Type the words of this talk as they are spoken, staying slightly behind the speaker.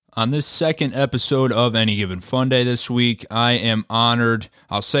On this second episode of Any Given Fun Day this week, I am honored,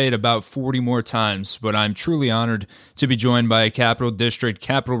 I'll say it about 40 more times, but I'm truly honored to be joined by a Capital District,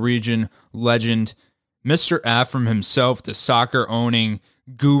 Capital Region legend, Mr. Afram himself, the soccer-owning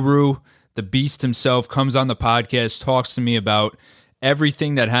guru, the beast himself, comes on the podcast, talks to me about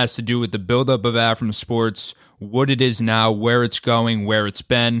everything that has to do with the buildup of Afram Sports, what it is now, where it's going, where it's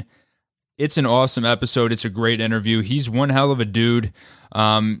been. It's an awesome episode. It's a great interview. He's one hell of a dude.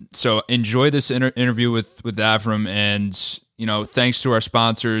 So enjoy this interview with Afram, and thanks to our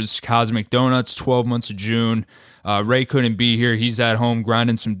sponsors, Cosmic Donuts, 12 months of June. Ray couldn't be here. He's at home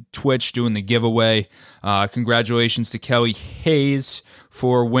grinding some Twitch, doing the giveaway. Congratulations to Kelly Hayes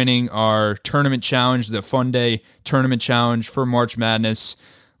for winning our tournament challenge, the Fun Day Tournament Challenge for March Madness.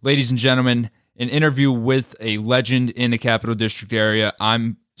 Ladies and gentlemen, an interview with a legend in the Capital District area.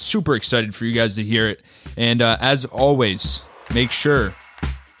 I'm super excited for you guys to hear it. And as always, make sure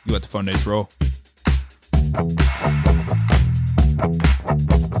you let the fun days roll.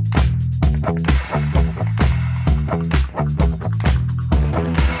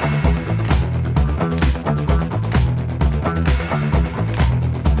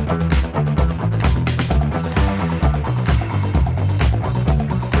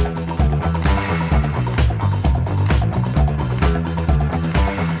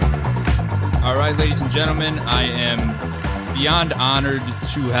 Ladies and gentlemen, I am beyond honored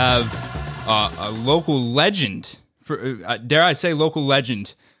to have a local legend, dare I say local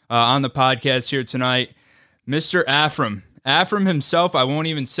legend, on the podcast here tonight, Mr. Afram. Afram himself, I won't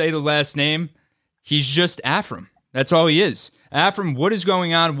even say the last name. He's just Afram. That's all he is. Afram, what is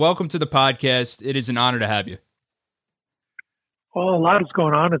going on? Welcome to the podcast. It is an honor to have you. Well, a lot is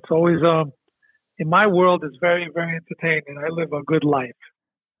going on. It's always, in my world, it's very, very entertaining. I live a good life.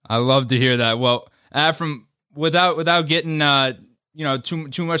 I love to hear that. Well, Afram, without getting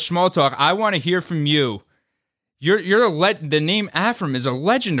too much small talk, I want to hear from you. The name Afram is a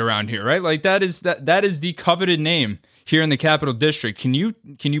legend around here, right? Like that is the coveted name here in the Capital District. Can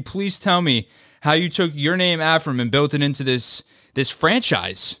you please tell me how you took your name Afram and built it into this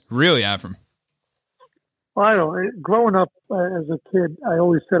franchise? Really, Afram? Well, I don't know. Growing up as a kid, I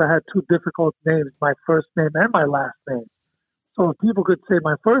always said I had two difficult names: my first name and my last name. So if people could say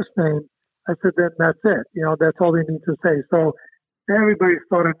my first name, I said, then that's it. That's all they need to say. So everybody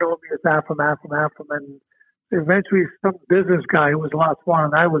started knowing me as Afram. And eventually some business guy who was a lot smarter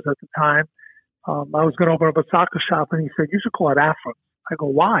than I was at the time, I was going to open up a soccer shop, and he said, you should call it Afram. I go,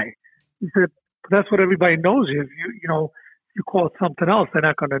 why? He said, that's what everybody knows you. If you call it something else, they're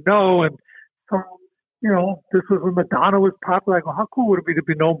not going to know. And so, this was when Madonna was popular. I go, how cool would it be to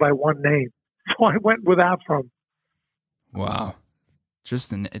be known by one name? So I went with Afram. Wow.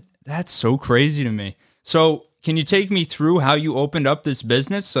 That's so crazy to me. So can you take me through how you opened up this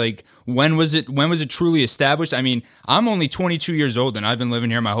business? Like when was it truly established? I mean, I'm only 22 years old and I've been living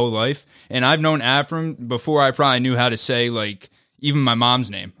here my whole life, and I've known Afram before I probably knew how to say like even my mom's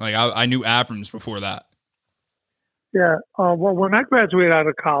name. Like I knew Aframs before that. Yeah. Well, when I graduated out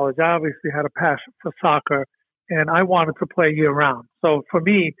of college, I obviously had a passion for soccer and I wanted to play year round. So for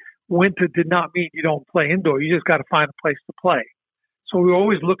me, winter did not mean you don't play indoor. You just got to find a place to play. So we were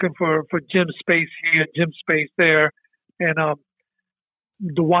always looking for gym space here, gym space there. And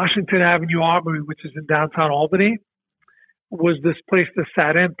the Washington Avenue Armory, which is in downtown Albany, was this place that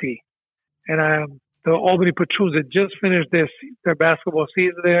sat empty. And the Albany Patroons had just finished their basketball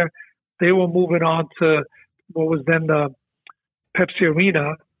season there. They were moving on to what was then the Pepsi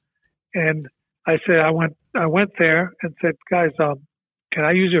Arena. And I said, I went there and said, guys, can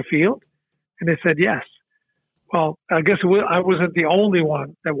I use your field? And they said, yes. Well, I guess I wasn't the only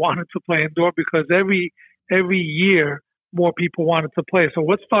one that wanted to play indoor, because every year more people wanted to play. So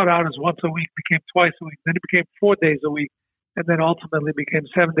what started out as once a week became twice a week. Then it became 4 days a week, and then ultimately became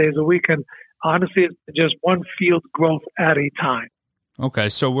 7 days a week. And honestly, it's just one field growth at a time. Okay,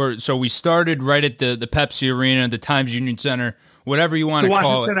 so we started right at the Pepsi Arena, the Times Union Center, whatever you want to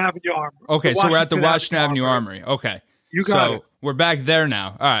call it. Washington Avenue Armory. Okay, so we're at the Washington Avenue Armory. Okay. You got it. We're back there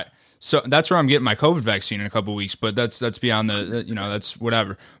now. All right. So that's where I'm getting my COVID vaccine in a couple of weeks, but that's beyond that's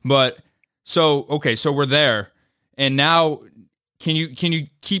whatever. But so we're there, and now can you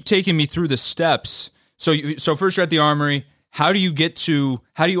keep taking me through the steps? So first you're at the Armory. How do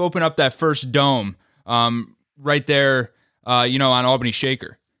you open up that first dome right there, on Albany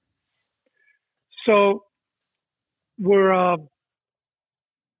Shaker? So we're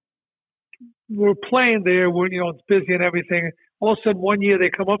playing there. It's busy and everything. All of a sudden, one year they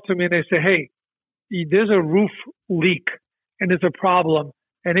come up to me and they say, "Hey, there's a roof leak and there's a problem,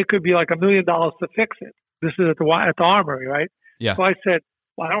 and it could be like $1 million to fix it." This is at the Armory, right? Yeah. So I said,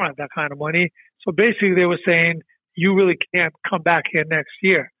 Well, I don't have that kind of money. So basically they were saying, you really can't come back here next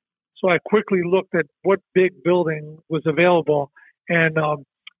year. So I quickly looked at what big building was available. And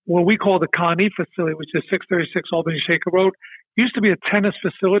what we call the Connie facility, which is 636 Albany Shaker Road, used to be a tennis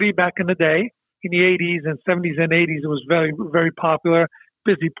facility back in the day. In the 80s and 70s and 80s, it was very, very popular,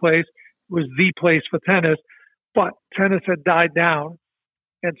 busy place. It was the place for tennis. But tennis had died down.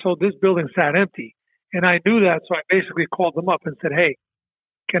 And so this building sat empty. And I knew that, so I basically called them up and said, hey,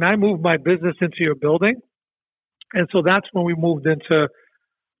 can I move my business into your building? And so that's when we moved into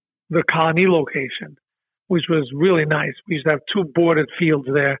the Connie location, which was really nice. We used to have 2 boarded fields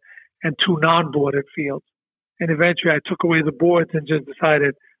there and 2 non-boarded fields. And eventually I took away the boards and just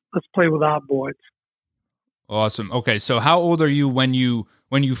decided, let's play without boards. Awesome. Okay, so how old are you when you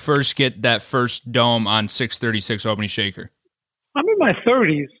first get that first dome on 636 Albany Shaker? I'm in my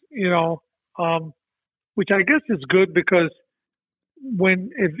 30s, which I guess is good because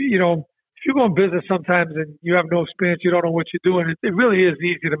if you go in business sometimes and you have no experience, you don't know what you're doing, it really is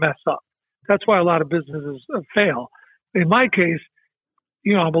easy to mess up. That's why a lot of businesses fail. In my case,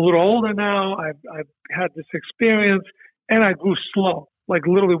 I'm a little older now. I've had this experience and I grew slow, like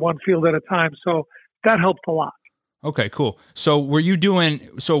literally one field at a time. So that helped a lot. Okay, cool. So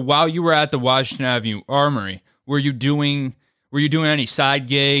while you were at the Washington Avenue Armory, were you doing any side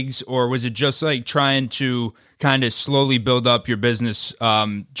gigs, or was it just like trying to kind of slowly build up your business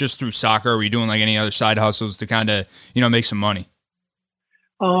just through soccer? Or were you doing like any other side hustles to kind of, make some money?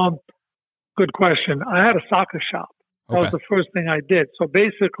 Good question. I had a soccer shop. That was the first thing I did. So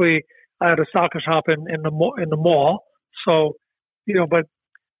basically I had a soccer shop in the mall. So, but it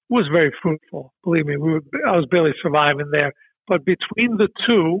was very fruitful. Believe me, I was barely surviving there. But between the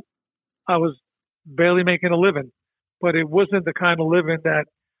two, I was barely making a living. But it wasn't the kind of living that,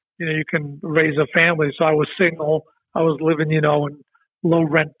 you can raise a family. So I was single. I was living, in low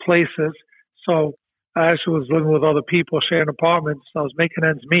rent places. So I actually was living with other people, sharing apartments. I was making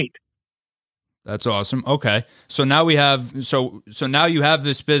ends meet. That's awesome. Okay. So now we have, so now you have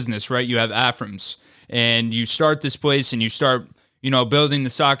this business, right? You have Aframs, and you start this place and you start, building the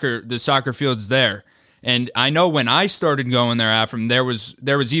soccer fields there. And I know when I started going there, Afram, there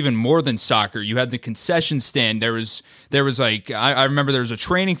was even more than soccer. You had the concession stand. There was like, I remember there was a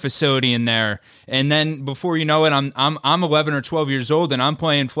training facility in there. And then before you know it, I'm 11 or 12 years old and I'm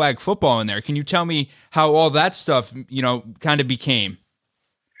playing flag football in there. Can you tell me how all that stuff, kind of became?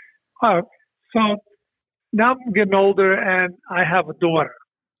 So now I'm getting older and I have a daughter.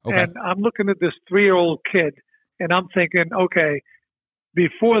 Okay. And I'm looking at this 3-year-old kid and I'm thinking, okay,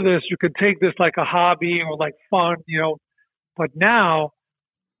 before this, you could take this like a hobby or like fun, but now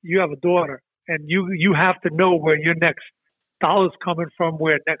you have a daughter and you have to know where your next dollar's coming from,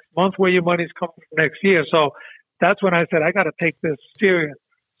 where next month, where your money's coming from next year. So that's when I said, I got to take this serious.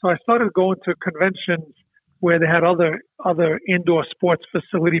 So I started going to conventions where they had other indoor sports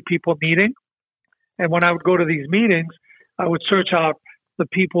facility people meeting. And when I would go to these meetings, I would search out the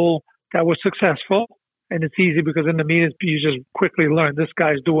people that were successful. And it's easy because in the meetings, you just quickly learn this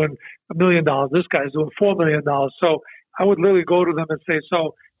guy's doing $1 million. This guy's doing $4 million. So I would literally go to them and say,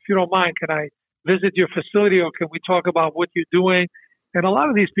 so if you don't mind, can I visit your facility or can we talk about what you're doing? And a lot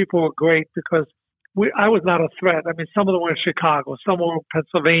of these people were great because I was not a threat. I mean, some of them were in Chicago, some were in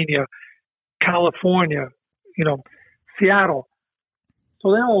Pennsylvania, California, Seattle.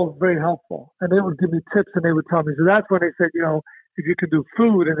 So they're all very helpful. And they would give me tips and they would tell me. So that's when they said, if you can do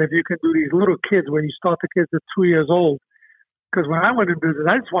food and if you can do these little kids where you start the kids at 2 years old. Because when I went in business,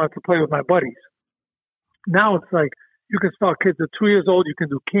 I just wanted to play with my buddies. Now it's like you can start kids at 2 years old. You can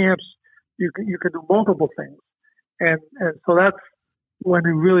do camps. You can do multiple things. And so that's when it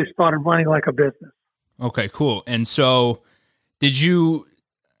really started running like a business. Okay, cool. And so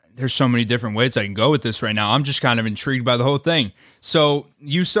there's so many different ways I can go with this right now. I'm just kind of intrigued by the whole thing. So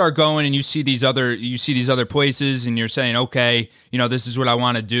you start going and you see these other places and you're saying, okay, this is what I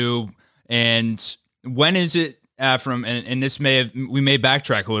want to do. And when is it, Afram, and we may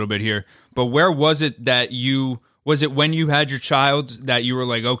backtrack a little bit here, but where was it was it when you had your child that you were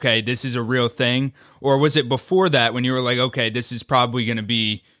like, okay, this is a real thing? Or was it before that when you were like, okay, this is probably going to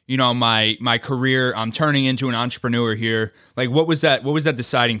be, my career, I'm turning into an entrepreneur here. Like, what was that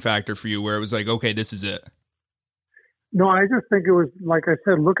deciding factor for you where it was like, okay, this is it? No, I just think it was, like I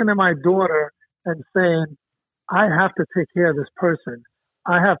said, looking at my daughter and saying, I have to take care of this person.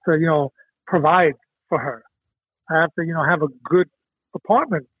 I have to, provide for her. I have to, have a good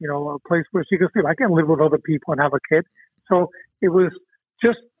apartment, a place where she can sleep. I can't live with other people and have a kid. So it was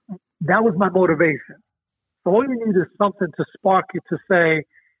just, that was my motivation. So all you need is something to spark you to say,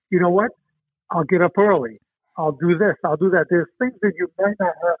 you know what? I'll get up early. I'll do this, I'll do that. There's things that you might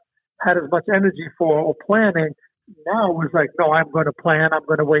not have had as much energy for or planning. Now it was like, no, I'm going to plan. I'm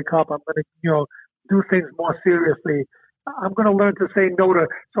going to wake up. I'm going to, do things more seriously. I'm going to learn to say no to.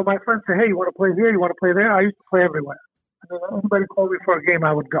 So my friends say, hey, you want to play here? You want to play there? I used to play everywhere. I mean, anybody called me for a game,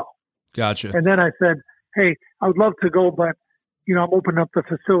 I would go. Gotcha. And then I said, hey, I would love to go, but, I'm opening up the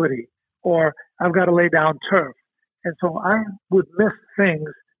facility, or I've got to lay down turf. And so I would miss things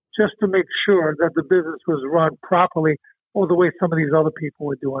just to make sure that the business was run properly or the way some of these other people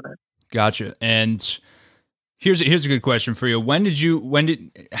were doing it. Gotcha. And here's a good question for you.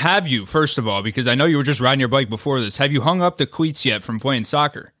 Have you, first of all, because I know you were just riding your bike before this, have you hung up the cleats yet from playing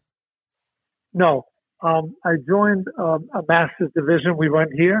soccer? No. I joined a master's division we run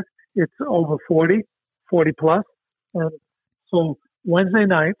here. It's over 40 plus. And so Wednesday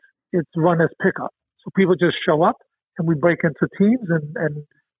nights, it's run as pickup. So people just show up and we break into teams and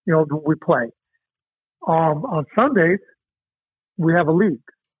we play. On Sundays, we have a league.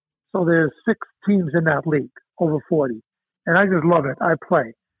 So there's 6 teams in that league, over 40. And I just love it. I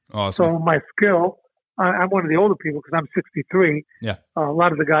play. Awesome. So my skill, I'm one of the older people because I'm 63. Yeah. A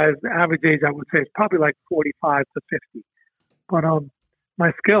lot of the guys, the average age, I would say, is probably like 45 to 50. But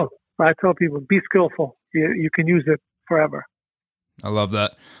my skill, I tell people, be skillful. You can use it forever. I love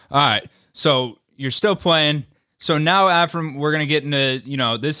that. All right. So you're still playing. So now, Afram, we're going to get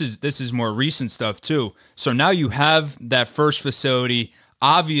into, this is more recent stuff too. So now you have that first facility.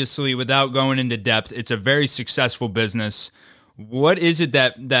 Obviously, without going into depth, it's a very successful business. What is it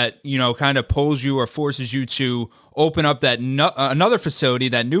that kind of pulls you or forces you to open up that another facility,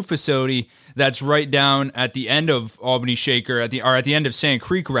 that new facility that's right down at the end of Albany Shaker, at the end of Sand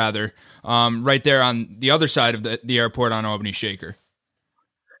Creek rather, right there on the other side of the airport on Albany Shaker?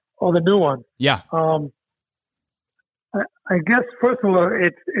 Oh, the new one. Yeah. I guess first of all,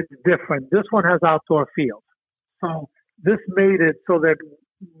 it's different. This one has outdoor fields, so this made it so that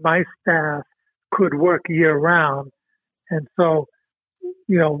my staff could work year round. And so,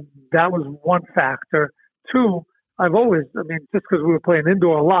 that was one factor. 2, just because we were playing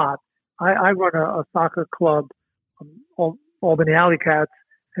indoor a lot, I run a soccer club, Albany Alley Cats,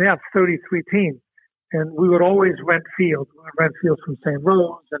 and they have 33 teams. And we would always rent fields. We would rent fields from St.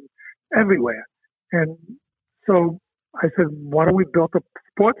 Rose and everywhere. And so I said, why don't we build a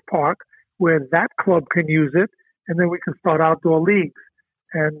sports park where that club can use it, and then we can start outdoor leagues.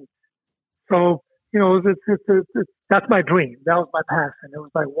 And so, that's my dream. That was my passion. It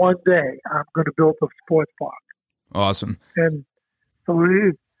was like, one day I'm going to build a sports park. Awesome. And so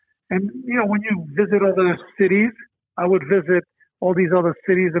when you visit other cities, I would visit all these other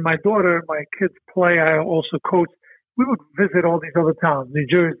cities, and my kids play. I also coach. We would visit all these other towns, New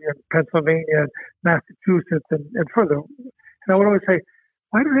Jersey and Pennsylvania and Massachusetts and further. And I would always say,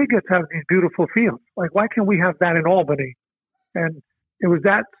 why do they get to have these beautiful fields? Like, why can't we have that in Albany? And it was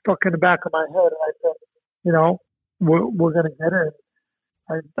that stuck in the back of my head. And I said, we're going to get it.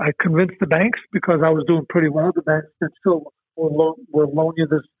 I convinced the banks because I was doing pretty well. The banks that still will loan you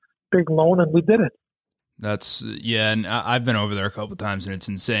this big loan, and we did it. And I've been over there a couple of times, and it's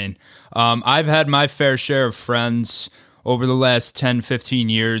insane. I've had my fair share of friends over the last 10, 15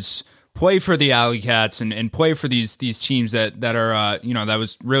 years play for the Alley Cats and play for these teams that are, that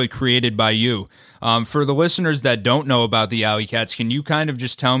was really created by you. For the listeners that don't know about the Alley Cats, can you kind of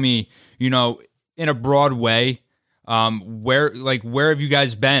just tell me, in a broad way, where have you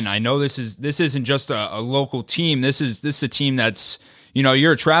guys been? I know this isn't just a local team. This is a team that's,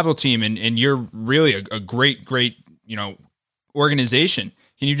 you're a travel team and you're really a great, organization.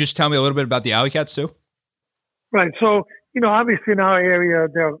 Can you just tell me a little bit about the Alley Cats too? Right. So, obviously in our area,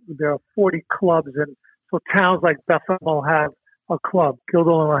 there are 40 clubs, and so towns like Bethel will have a club,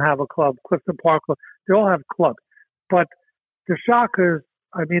 Guilderland will have a club, Clifton Park, they all have clubs. But the Shockers,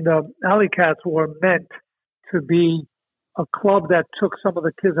 the Alley Cats were meant to be a club that took some of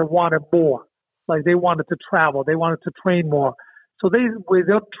the kids that wanted more. Like, they wanted to travel, they wanted to train more. So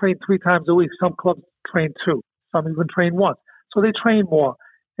they'll train 3 times a week. Some clubs train 2, some even train once. So they train more.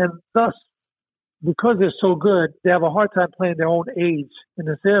 And thus, because they're so good, they have a hard time playing their own age in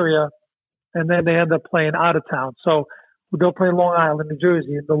this area, and then they end up playing out of town. So they'll play in Long Island, New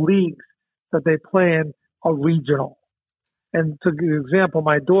Jersey, and the leagues that they play in are regional. And to give you an example,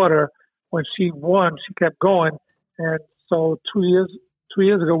 my daughter, when she won, she kept going. And so 2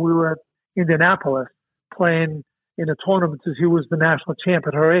 years ago, we were at Indianapolis playing in a tournament as she was the national champ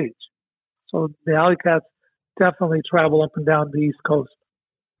at her age. So the Alley Cats definitely travel up and down the East Coast.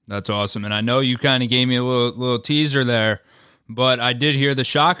 That's awesome. And I know you kind of gave me a little teaser there, but I did hear the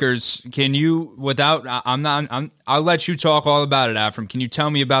Shockers. Can you, I'll let you talk all about it, Afram. Can you tell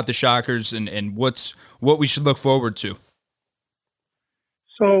me about the Shockers and what's what we should look forward to?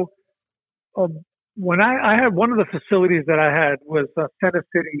 So when I had one of the facilities that I had was Center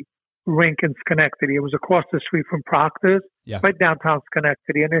City Rink in Schenectady. It was across the street from Proctor's, right downtown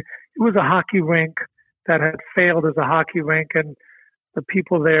Schenectady. And it was a hockey rink that had failed as a hockey rink. And the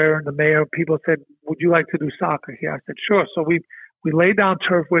people there and the mayor, people said, would you like to do soccer here? I said, sure. So we laid down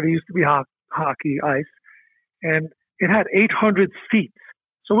turf where there used to be hockey ice. And it had 800 seats.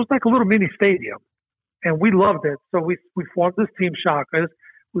 So it was like a little mini stadium. And we loved it. So we formed this team, Shockers.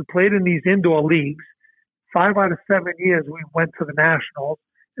 We played in these indoor leagues. 5 out of 7 years, we went to the Nationals.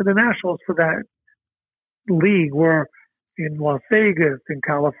 And the Nationals for that league were in Las Vegas, in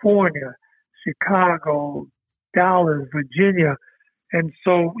California, Chicago, Dallas, Virginia. And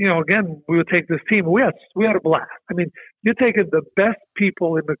so, again, we would take this team. We had a blast. I mean, you're taking the best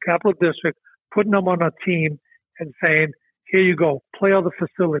people in the Capital District, putting them on a team and saying, here you go, play all the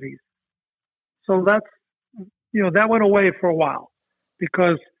facilities. So that's, that went away for a while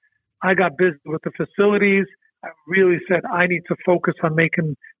because I got busy with the facilities. I really said, I need to focus on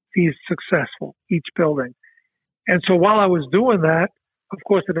making these successful, each building. And so while I was doing that, of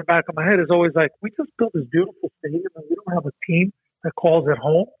course, in the back of my head is always like, we just built this beautiful stadium and we don't have a team that calls it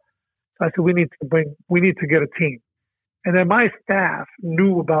home. So I said, we need to get a team. And then my staff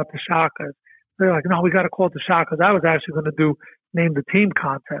knew about the Shockers. They're like, no, we got to call it the Shockers. I was actually going to name the team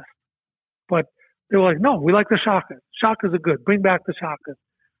contest. But they were like, no, we like the Shockers. Shockers are good. Bring back the Shockers.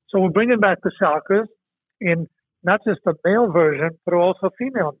 So we're bringing back the Shockers in not just a male version, but also a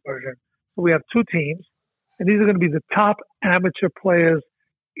female version. So we have 2 teams, and these are going to be the top amateur players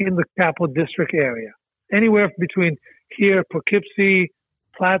in the Capital District area. Anywhere between here, Poughkeepsie,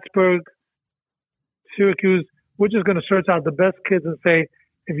 Plattsburgh, Syracuse. We're just going to search out the best kids and say,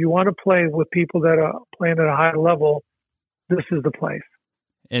 if you want to play with people that are playing at a high level, this is the place.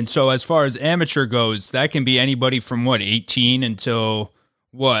 And so as far as amateur goes, that can be anybody from 18 until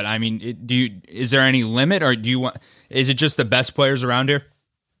what? I mean, is there any limit, or is it just the best players around here?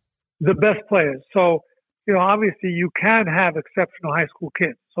 The best players. So, obviously you can have exceptional high school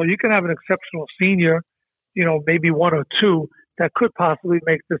kids. So you can have an exceptional senior, maybe 1 or 2 that could possibly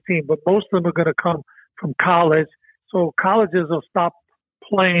make the team, but most of them are going to come from college. So colleges will stop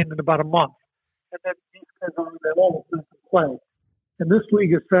playing in about a month. And then these kids are their own to play. And this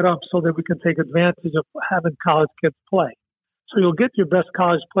league is set up so that we can take advantage of having college kids play. So you'll get your best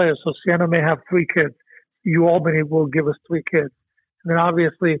college players. So Siena may have 3 kids. Albany will give us 3 kids. And then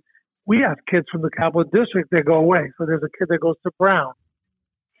obviously we have kids from the Capital District that go away. So there's a kid that goes to Brown.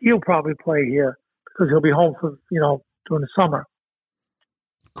 He'll probably play here because he'll be home for, during the summer.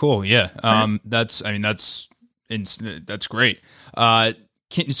 Cool. Yeah. That's great.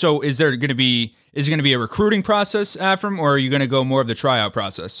 So is it going to be a recruiting process, Afram, or are you going to go more of the tryout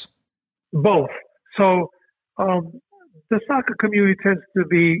process? Both. So, the soccer community tends to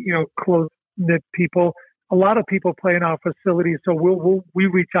be, close-knit people. A lot of people play in our facilities, so we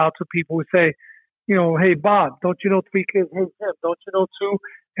reach out to people. We say, hey, Bob, don't you know 3 kids? Hey, Tim, don't you know 2?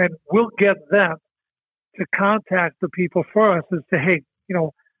 And we'll get them to contact the people for us and say, hey,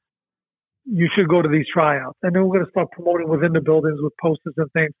 you should go to these tryouts. And then we're going to start promoting within the buildings with posters and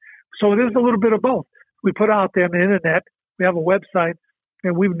things. So it is a little bit of both. We put out there on the internet. We have a website,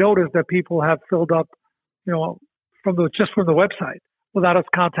 and we've noticed that people have filled up, from the website without us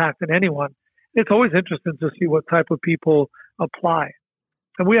contacting anyone. It's always interesting to see what type of people apply.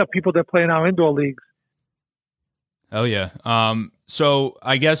 And we have people that play in our indoor leagues. Oh, yeah. So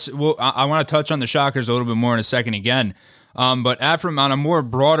I guess I want to touch on the Shockers a little bit more in a second again. But Afram, on a more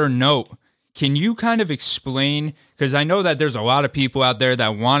broader note, can you kind of explain, because I know that there's a lot of people out there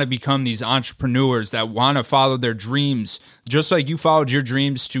that want to become these entrepreneurs, that want to follow their dreams, just like you followed your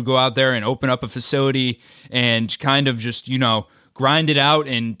dreams to go out there and open up a facility and kind of just, grind it out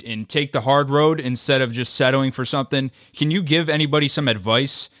and take the hard road instead of just settling for something. Can you give anybody some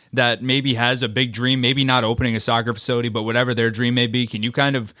advice that maybe has a big dream, maybe not opening a soccer facility, but whatever their dream may be? Can you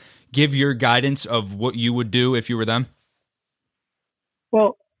kind of give your guidance of what you would do if you were them?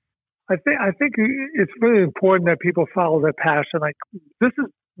 Well, I think it's really important that people follow their passion. Like, this has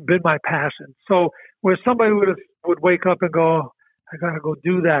been my passion. So where somebody would wake up and go, I got to go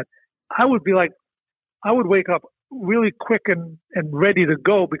do that, I would wake up really quick and ready to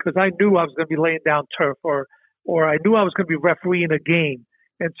go because I knew I was going to be laying down turf or I knew I was going to be refereeing a game.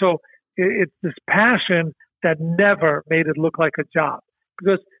 And so it's this passion that never made it look like a job.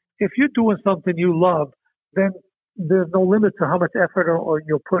 Because if you're doing something you love, then there's no limit to how much effort or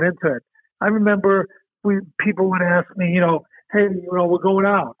you'll put into it. I remember people would ask me, hey, we're going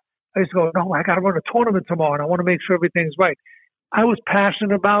out. I used to go, no, I got to run a tournament tomorrow and I want to make sure everything's right. I was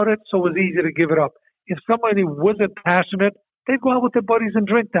passionate about it, so it was easy to give it up. If somebody wasn't passionate, they'd go out with their buddies and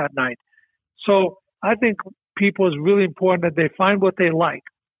drink that night. So I think people is really important that they find what they like.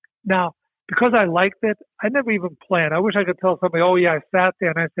 Now, because I liked it, I never even planned. I wish I could tell somebody, oh yeah, I sat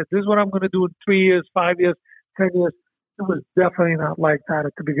there and I said, this is what I'm going to do in 3 years, 5 years, 10 years. It was definitely not like that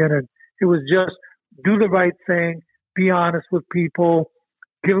at the beginning. It was just do the right thing, be honest with people,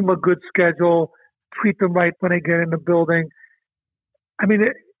 give them a good schedule, treat them right when they get in the building. I mean,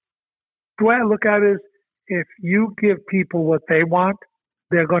 the way I look at it is if you give people what they want,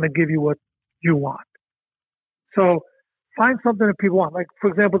 they're going to give you what you want. So find something that people want. Like, for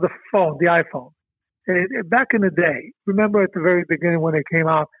example, the phone, the iPhone. Back in the day, remember at the very beginning when it came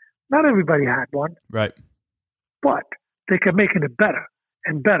out, not everybody had one. Right. But they kept making it better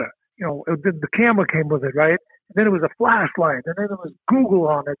and better. You know, the camera came with it, right? And then it was a flashlight, and then it was Google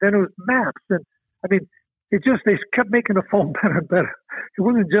on it, then it was maps. And I mean, they kept making the phone better and better. It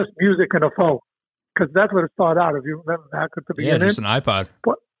wasn't just music and a phone, because that's what it started out, if you remember back at the beginning. Yeah, just an iPod.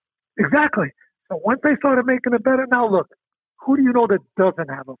 But, exactly. So once they started making it better, now look, who do you know that doesn't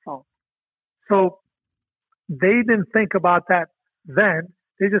have a phone? So they didn't think about that then.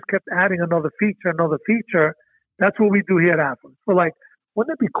 They just kept adding another feature. That's what we do here at Athens. We're like,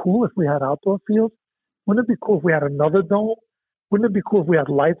 wouldn't it be cool if we had outdoor fields? Wouldn't it be cool if we had another dome? Wouldn't it be cool if we had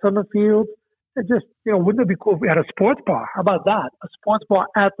lights on the field? And just, wouldn't it be cool if we had a sports bar? How about that? A sports bar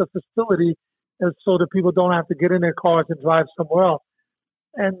at the facility, so that people don't have to get in their cars and drive somewhere else.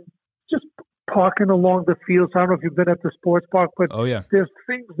 And just parking along the fields. I don't know if you've been at the sports park, but oh, yeah, there's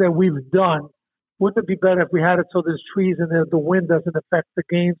things that we've done. Wouldn't it be better if we had it so there's trees and the wind doesn't affect the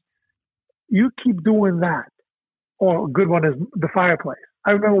games? You keep doing that. Or a good one is the fireplace.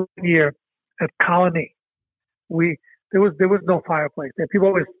 I remember one year at Colony, there was no fireplace. And people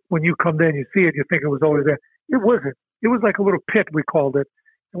always, when you come there and you see it, you think it was always there. It wasn't. It was like a little pit, we called it.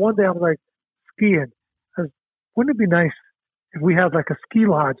 And one day I was like, skiing. Wouldn't it be nice if we had like a ski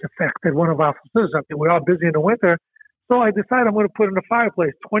lodge effect at one of our facilities? I mean, we're all busy in the winter. So I decided I'm going to put in a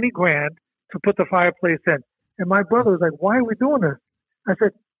fireplace, $20,000 to put the fireplace in. And my brother was like, why are we doing this? I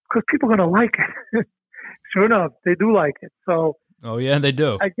said, because people are going to like it. Sure enough, they do like it. So, oh yeah, they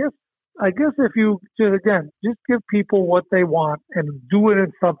do. I guess if you just give people what they want and do it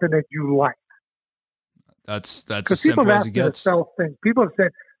in something that you like. That's as simple as it gets. People have asked me to sell things. People have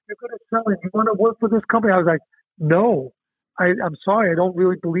said, "You're good at selling. You want to work for this company?" I was like, "No, I'm sorry. I don't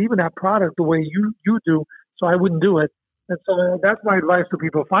really believe in that product the way you do. So I wouldn't do it." And so that's my advice to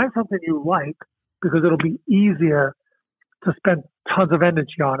people: find something you like, because it'll be easier to spend tons of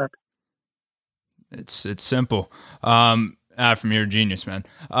energy on it. It's simple. From you're a genius, man.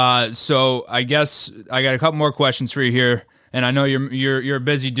 So I guess I got a couple more questions for you here, and I know you're a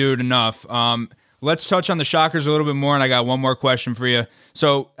busy dude enough. Let's touch on the Shockers a little bit more, and I got one more question for you.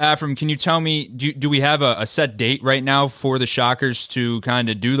 So, Afram, can you tell me, do we have a set date right now for the Shockers to kind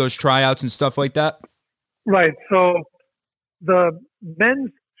of do those tryouts and stuff like that? Right. So the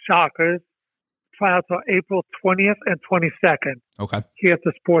men's Shockers tryouts are April 20th and 22nd. Okay. Here at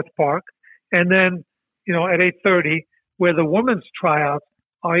the sports park. And then, at 8:30, where the women's tryouts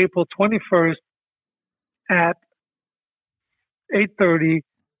are April 21st at 8:30,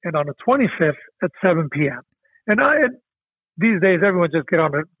 and on the 25th at 7 p.m. And these days, everyone just get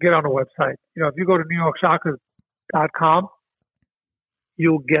on the website. If you go to NewYorkShockers.com,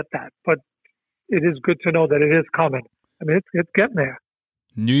 you'll get that. But it is good to know that it is coming. I mean, it's getting there.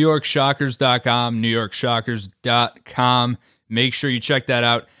 NewYorkShockers.com, NewYorkShockers.com. Make sure you check that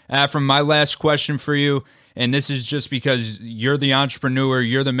out. From my last question for you, and this is just because you're the entrepreneur,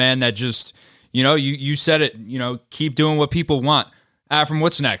 you're the man that just, you said it, keep doing what people want. From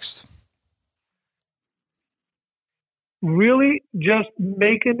what's next? Really just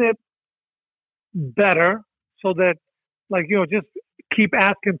making it better so that, just keep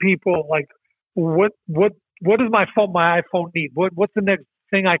asking people, what does my iPhone need? What's the next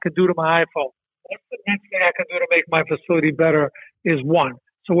thing I could do to my iPhone? What's the next thing I can do to make my facility better is one.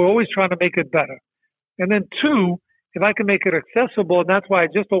 So we're always trying to make it better. And then two, if I can make it accessible, and that's why I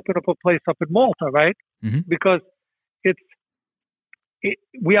just opened up a place up in Malta, right? Mm-hmm. Because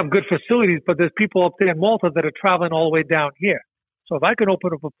we have good facilities, but there's people up there in Malta that are traveling all the way down here. So if I can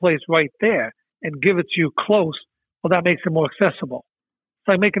open up a place right there and give it to you close, well, that makes it more accessible. It's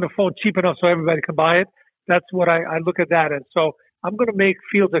like making a phone cheap enough so everybody can buy it. That's what I look at that as. So I'm going to make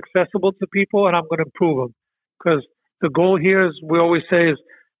fields accessible to people, and I'm going to improve them, because the goal here, is we always say, is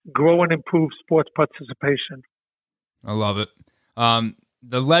grow and improve sports participation. I love it.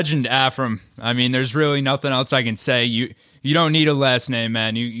 The legend Afram. I mean, there's really nothing else I can say. You don't need a last name,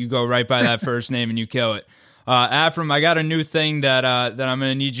 man. You go right by that first name and you kill it. Afram, I got a new thing that I'm going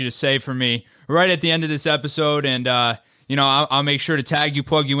to need you to say for me right at the end of this episode, and I'll make sure to tag you,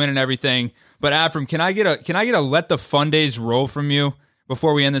 plug you in, and everything. But Avram, can I get a let the fun days roll from you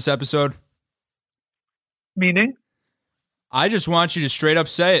before we end this episode? Meaning? I just want you to straight up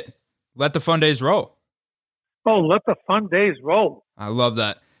say it. Let the fun days roll. Oh, let the fun days roll. I love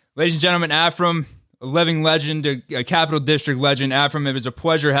that. Ladies and gentlemen, Avram, a living legend, a Capital District legend. Avram, it was a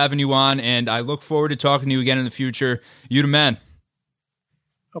pleasure having you on, and I look forward to talking to you again in the future. You the man.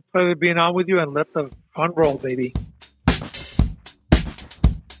 A pleasure being on with you, and let the fun roll, baby.